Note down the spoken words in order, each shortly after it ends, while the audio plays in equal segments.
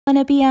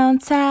Wanna be on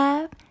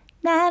top.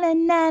 Na na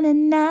na na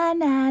na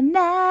na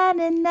na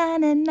na na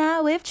na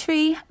na with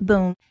Tree.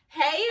 Boom.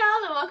 Hey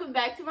y'all, and welcome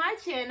back to my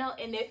channel.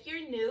 And if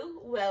you're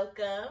new,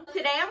 welcome.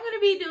 Today I'm going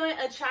to be doing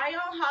a try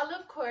on haul.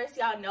 Of course,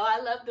 y'all know I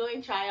love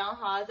doing try on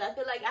hauls. I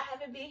feel like I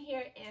haven't been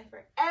here in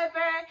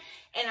forever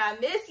and I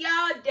miss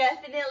y'all.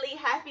 Definitely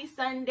happy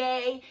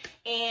Sunday,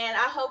 and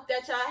I hope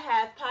that y'all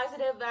have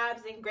positive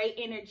vibes and great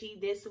energy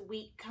this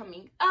week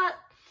coming up.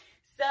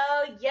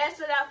 So yes,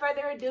 without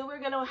further ado, we're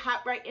gonna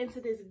hop right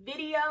into this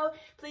video.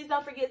 Please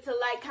don't forget to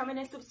like, comment,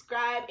 and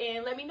subscribe,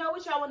 and let me know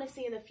what y'all want to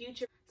see in the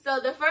future.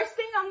 So the first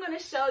thing I'm gonna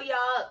show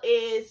y'all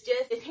is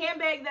just this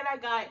handbag that I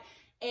got,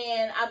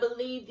 and I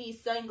believe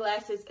these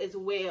sunglasses as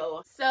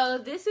well. So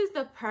this is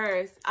the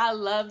purse. I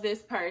love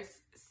this purse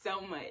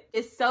so much.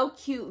 It's so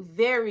cute,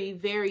 very,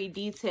 very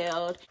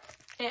detailed.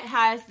 It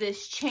has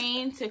this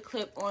chain to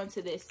clip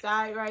onto this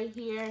side right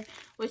here,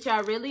 which I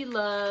really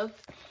love.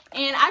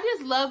 And I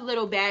just love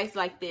little bags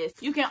like this.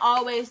 You can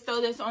always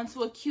throw this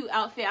onto a cute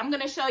outfit. I'm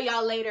going to show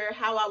y'all later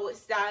how I would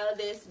style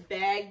this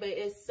bag, but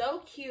it's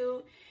so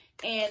cute.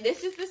 And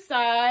this is the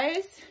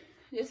size.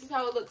 This is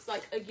how it looks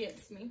like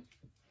against me.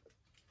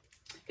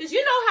 Because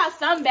you know how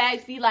some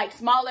bags be like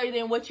smaller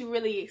than what you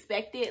really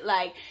expected.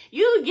 Like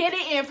you get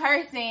it in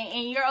person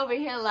and you're over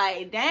here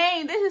like,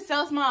 dang, this is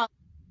so small.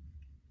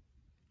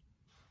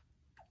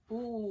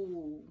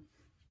 Ooh.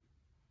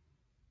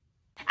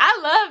 I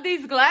love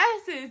these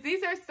glasses.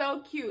 These are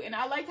so cute. And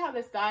I like how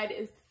the side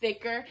is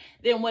thicker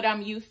than what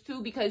I'm used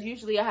to, because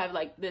usually I have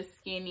like this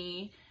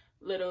skinny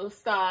little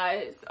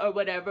size or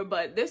whatever.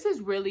 But this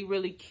is really,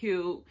 really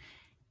cute.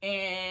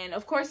 And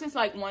of course it's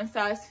like one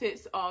size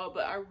fits all,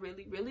 but I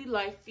really, really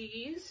like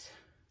these.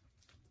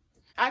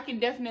 I can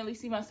definitely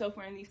see myself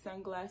wearing these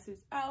sunglasses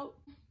out.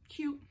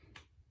 Cute.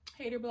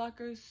 Hater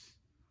blockers.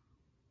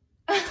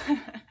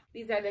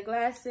 These are the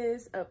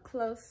glasses up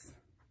close.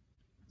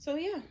 So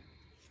yeah.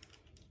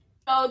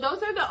 So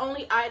those are the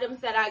only items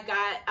that I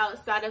got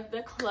outside of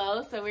the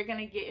clothes. So we're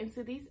gonna get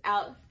into these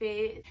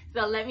outfits.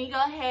 So let me go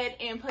ahead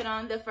and put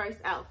on the first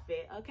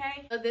outfit,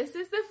 okay? So this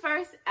is the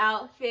first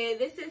outfit.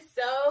 This is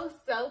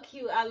so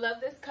cute. I love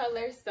this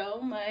color so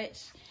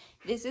much.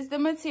 This is the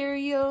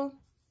material,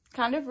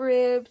 kind of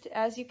ribbed,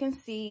 as you can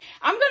see.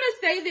 I'm gonna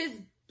say this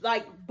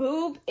like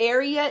boob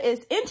area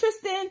is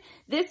interesting.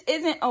 This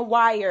isn't a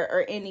wire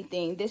or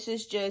anything. This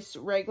is just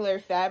regular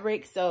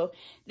fabric. So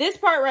this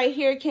part right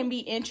here can be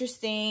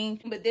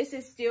interesting, but this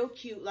is still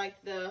cute,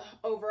 like the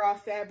overall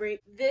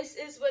fabric. This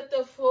is what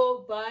the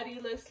full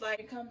body looks like.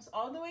 It comes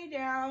all the way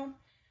down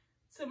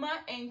to my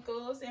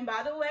ankles. And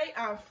by the way,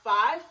 I'm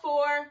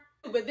 5'4",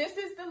 but this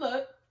is the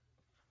look.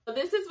 So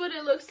this is what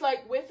it looks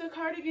like with the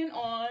cardigan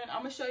on.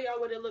 I'm gonna show y'all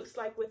what it looks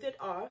like with it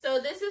off.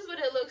 So this is what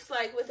it looks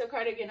like with the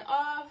cardigan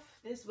off.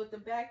 This is what the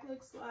back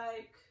looks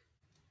like.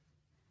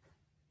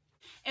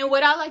 And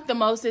what I like the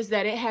most is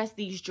that it has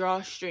these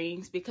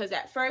drawstrings, because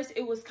at first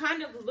it was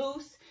kind of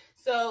loose.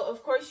 So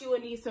of course you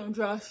would need some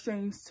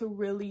drawstrings to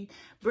really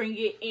bring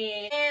it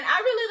in. And I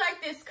really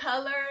like this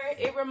color.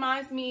 It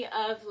reminds me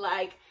of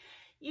like,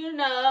 you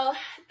know,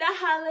 the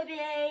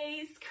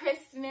holidays,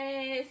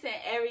 Christmas,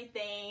 and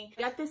everything.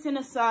 Got this in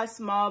a size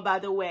small, by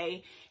the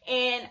way.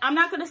 And I'm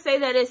not going to say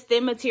that it's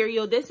thin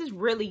material. This is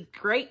really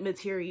great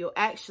material,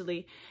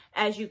 actually,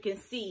 as you can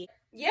see.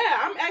 Yeah,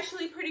 I'm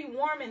actually pretty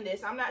warm in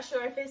this. I'm not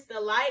sure if it's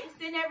the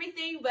lights and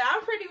everything, but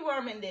I'm pretty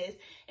warm in this.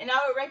 And I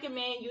would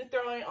recommend you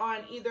throwing on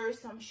either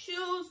some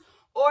shoes,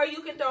 or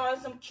you can throw on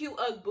some cute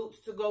Ugg boots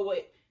to go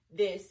with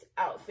this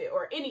outfit,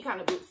 or any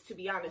kind of boots, to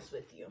be honest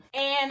with you.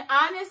 And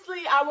honestly,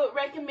 I would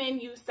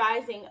recommend you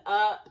sizing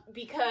up,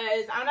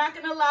 because I'm not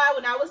gonna lie,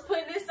 when I was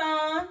putting this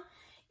on,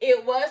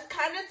 it was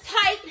kind of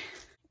tight.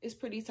 It's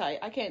pretty tight.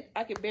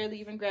 I could barely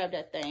even grab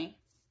that thing.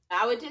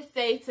 I would just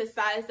say to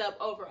size up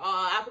overall.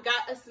 I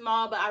got a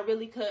small, but I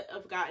really could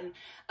have gotten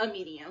a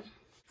medium.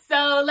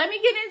 So let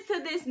me get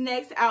into this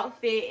next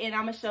outfit, and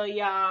I'm gonna show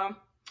y'all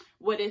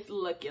what it's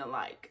looking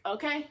like,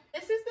 okay?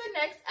 This is the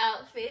next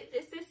outfit.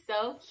 This is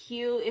so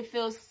cute. It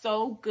feels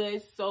so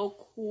good,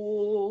 so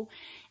cool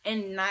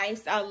and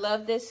nice. I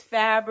love this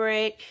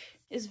fabric.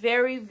 It's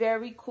very,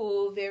 very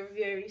cool, very,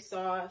 very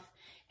soft.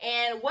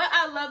 And what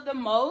I love the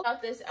most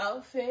about this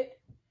outfit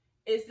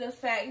is the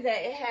fact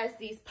that it has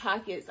these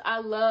pockets. I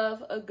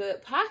love a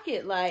good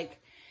pocket.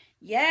 Like,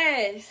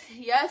 yes,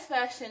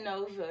 Fashion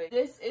Nova.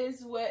 This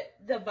is what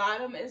the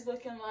bottom is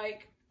looking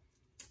like.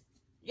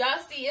 Y'all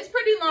see, it's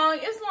pretty long.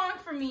 It's long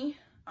for me,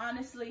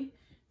 honestly.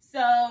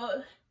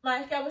 So,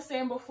 like I was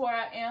saying before,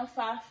 I am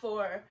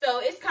 5'4". So,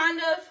 it's kind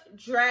of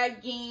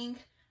dragging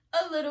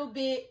a little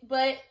bit,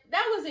 but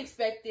that was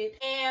expected.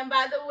 And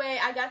by the way,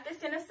 I got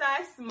this in a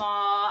size small.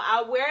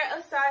 I wear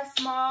a size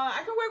small.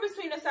 I can wear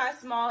between a size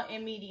small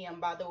and medium,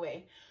 by the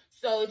way.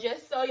 So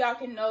just so y'all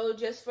can know,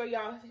 just for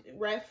y'all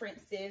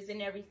references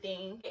and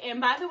everything. And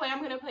by the way, I'm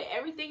going to put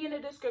everything in the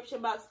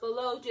description box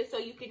below, just so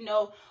you can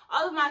know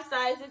all of my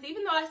sizes.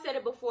 Even though I said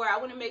it before, I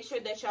want to make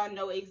sure that y'all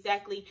know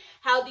exactly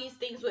how these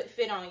things would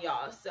fit on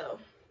y'all. So,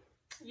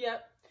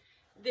 yep.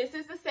 this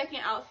is the second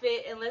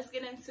outfit, and let's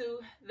get into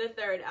the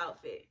third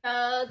outfit.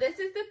 So this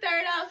is the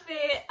third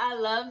outfit. I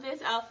love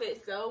this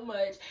outfit so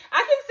much.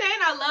 I keep saying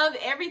I love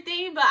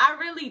everything, but I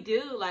really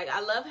do. Like,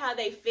 I love how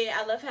they fit.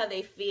 I love how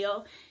they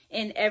feel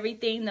and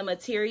everything. The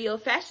material.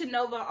 Fashion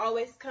Nova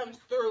always comes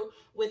through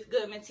with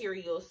good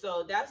material.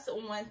 So that's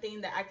one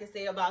thing that I can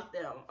say about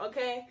them.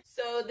 Okay.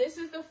 So this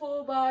is the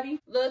full body.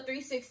 Little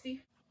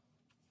 360.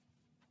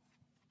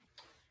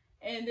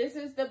 And this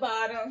is the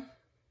bottom.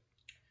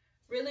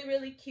 Really,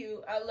 really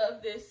cute. I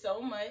love this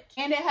so much.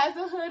 And it has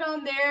a hood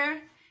on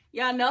there.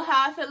 Y'all know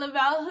how I feel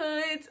about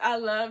hoods. I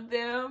love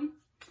them.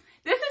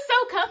 This is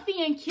so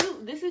comfy and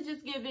cute. This is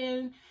just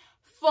giving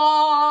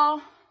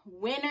fall,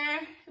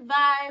 winter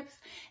vibes.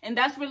 And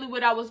that's really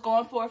what I was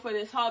going for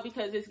this haul,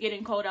 because it's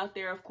getting cold out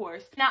there, of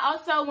course. And I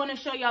also want to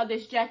show y'all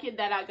this jacket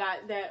that I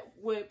got that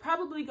would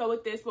probably go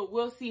with this, but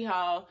we'll see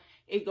how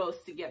it goes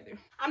together.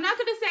 I'm not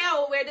gonna say I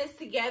will wear this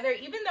together,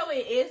 even though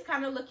it is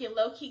kind of looking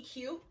low-key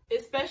cute,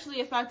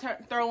 especially if I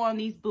throw on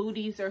these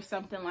booties or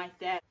something like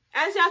that.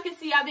 As y'all can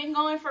see, I've been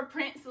going for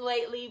prints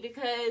lately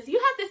because you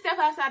have to step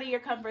outside of your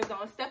comfort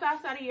zone, step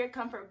outside of your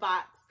comfort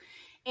box,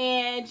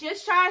 and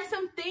just try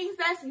some things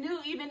that's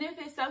new, even if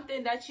it's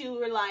something that you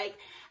were like,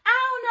 I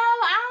don't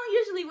know, I don't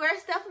usually wear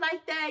stuff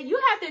like that.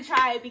 You have to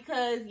try it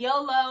because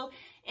YOLO,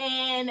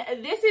 and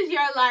this is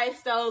your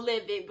life, so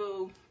live it,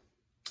 boo.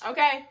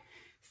 Okay?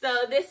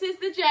 So this is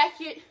the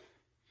jacket.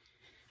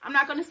 I'm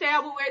not going to say I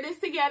will wear this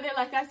together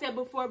like I said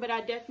before, but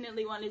I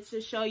definitely wanted to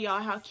show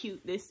y'all how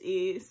cute this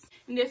is.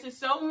 And this is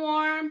so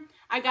warm.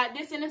 I got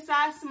this in a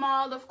size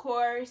small, of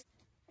course.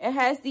 It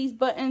has these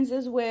buttons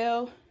as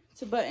well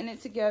to button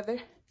it together.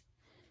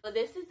 So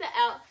this is the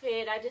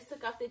outfit. I just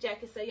took off the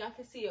jacket so y'all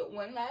can see it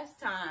one last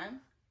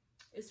time.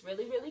 It's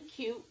really, really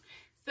cute.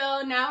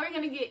 So now we're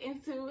going to get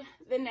into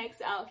the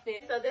next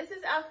outfit. So this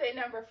is outfit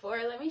number 4.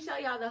 Let me show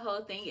y'all the whole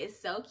thing. It's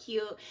so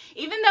cute.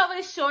 Even though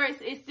it's shorts,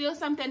 it's still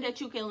something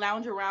that you can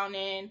lounge around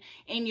in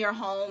your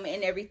home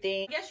and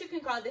everything. I guess you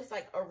can call this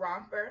like a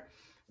romper.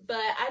 But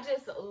I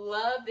just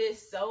love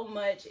this so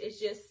much. It's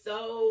just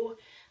so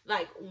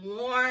like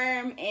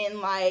warm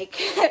and like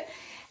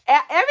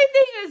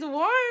everything is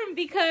warm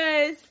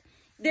because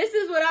this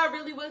is what I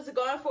really was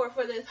going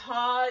for this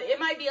haul. It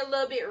might be a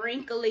little bit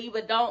wrinkly,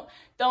 but don't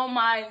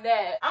mind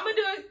that. I'm gonna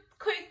do a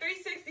quick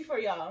 360 for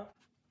y'all.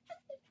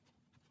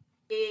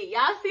 Yeah,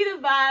 y'all see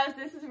the vibes.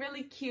 This is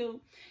really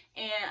cute,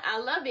 and I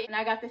love it. And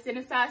I got this in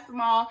a size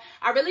small.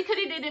 I really could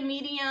have did a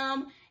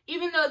medium,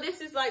 even though this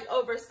is like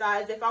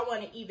oversized. If I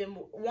wanted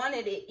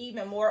it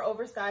even more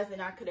oversized, then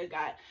I could have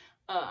got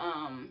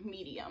a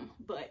medium,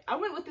 but I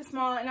went with the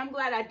small, and I'm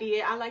glad I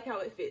did. I like how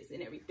it fits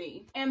and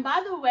everything. And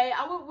by the way,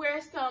 I would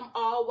wear some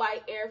all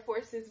white Air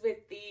Forces with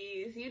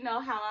these. You know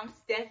how I'm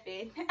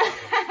stepping.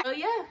 So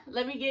yeah,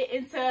 let me get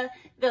into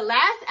the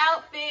last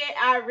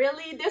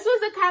outfit. This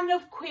was a kind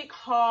of quick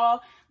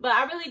haul, but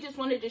I really just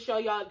wanted to show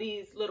y'all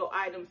these little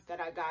items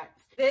that I got.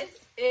 This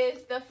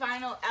is the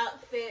final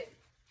outfit.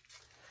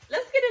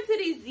 Let's get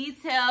into these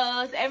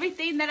details.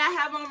 Everything that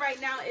I have on right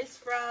now is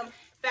from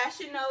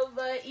Fashion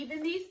Nova.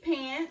 Even these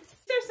pants.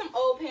 There's some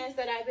old pants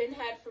that I've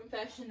had from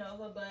Fashion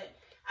Nova, but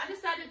I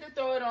decided to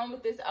throw it on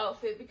with this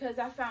outfit because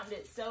I found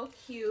it so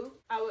cute.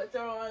 I would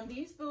throw on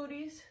these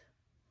booties,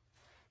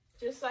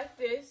 just like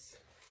this.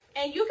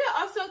 And you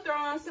can also throw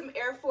on some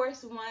Air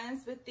Force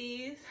Ones with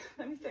these.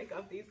 Let me take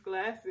off these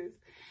glasses.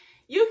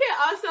 You can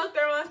also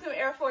throw on some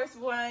Air Force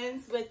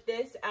Ones with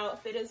this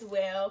outfit as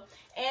well.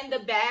 And the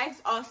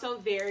bags also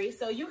vary.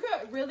 So you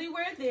could really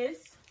wear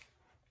this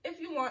if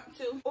you want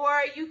to,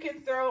 or you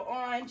can throw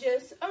on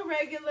just a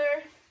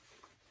regular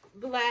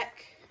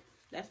black,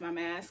 that's my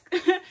mask,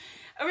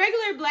 a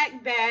regular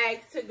black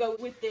bag to go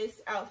with this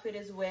outfit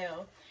as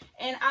well.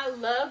 And I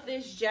love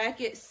this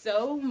jacket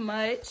so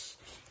much.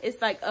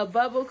 It's like a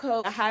bubble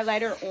coat, a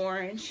highlighter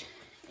orange,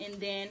 and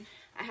then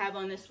I have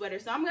on this sweater.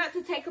 So I'm going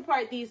to take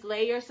apart these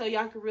layers so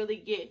y'all can really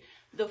get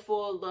the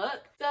full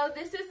look. So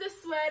this is the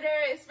sweater.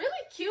 It's really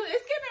cute.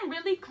 It's giving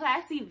really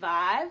classy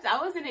vibes. I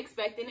wasn't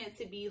expecting it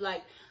to be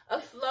like a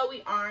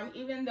flowy arm,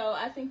 even though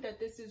I think that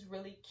this is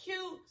really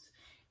cute,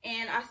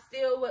 and I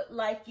still would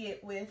like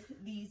it with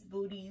these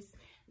booties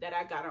that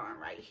I got on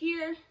right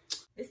here.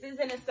 This is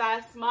in a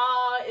size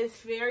small.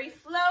 It's very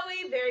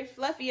flowy, very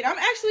fluffy, and I'm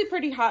actually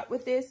pretty hot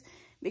with this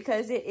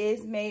because it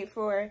is made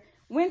for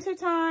winter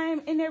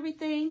time and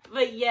everything.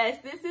 But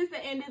yes, this is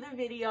the end of the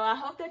video. I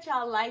hope that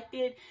y'all liked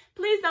it.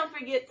 Please don't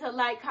forget to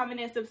like, comment,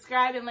 and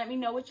subscribe, and let me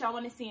know what y'all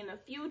want to see in the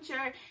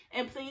future.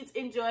 And please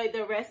enjoy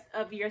the rest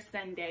of your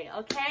Sunday,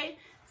 okay?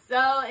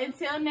 So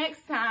until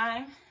next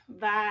time,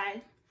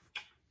 bye.